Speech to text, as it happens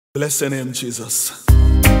Bless your name, Jesus.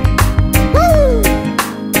 Woo!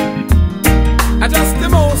 I just the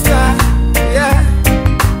most yeah.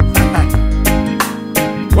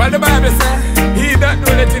 Well, the Bible says, he that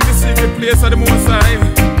dwelleth in the secret place of the Most High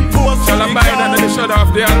shall abide under the shadow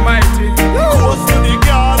of the Almighty. Close to the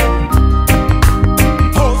God.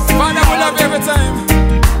 Father, we love you every time.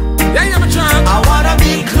 Yeah, you have a chance. I wanna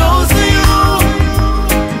be close to you,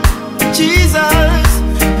 Jesus.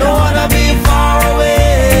 Don't wanna be far away.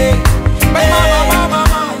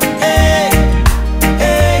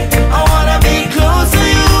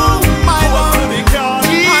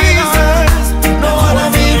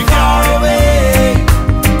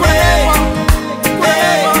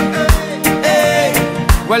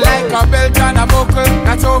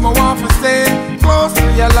 That's how I want to stay close to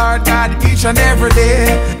your Lord God each and every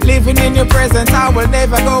day. Living in your presence, I will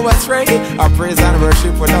never go astray. I praise and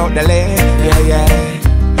worship without delay. Yeah, yeah.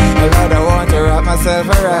 Lord, I want to wrap myself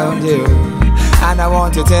around you, and I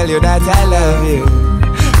want to tell you that I love you.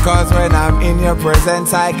 Cause when I'm in your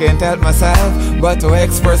presence, I can't help myself but to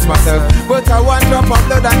express myself. But I want drop of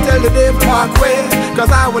blood and tell the devil walk away. Cause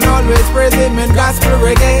I will always praise him in gospel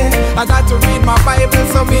reggae. I got to read my Bible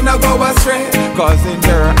so me not go astray. Cause in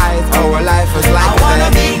your eyes our life is like I wanna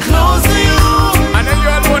be close to you. I know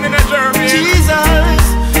you're alone in a journey, Jesus,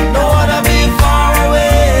 don't wanna be far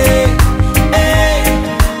away. Hey,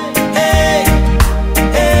 hey,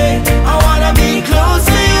 hey, I wanna be close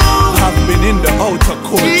to you. I've been in the outer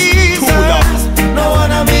court too long. Don't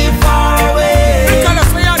wanna be far away.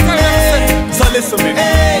 So listen me.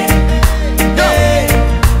 Hey, hey.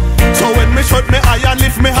 So when me shut me eye and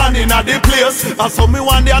lift me hand in a the place, I saw me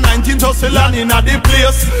one day 19 just land in a the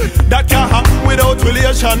place. That can't happen without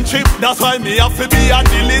relationship. That's why me have to be a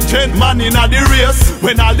diligent man in a the race.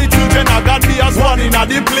 When all the children I got me as one in a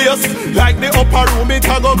the place. Like the upper room it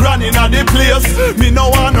can go grand in a the place. Me no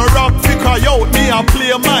want no rock figure out, me a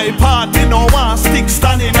play my part. Me no want stick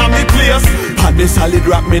standing at me place. And the solid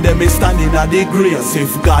rock me then me standing at the grace.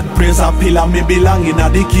 If God praise a pillar me belong in a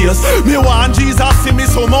the case. Me want Jesus see me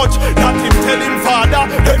so much that him tell him Father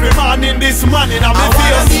every man in this man in a me face.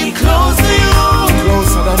 I wanna be close to you.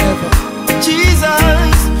 Closer than ever.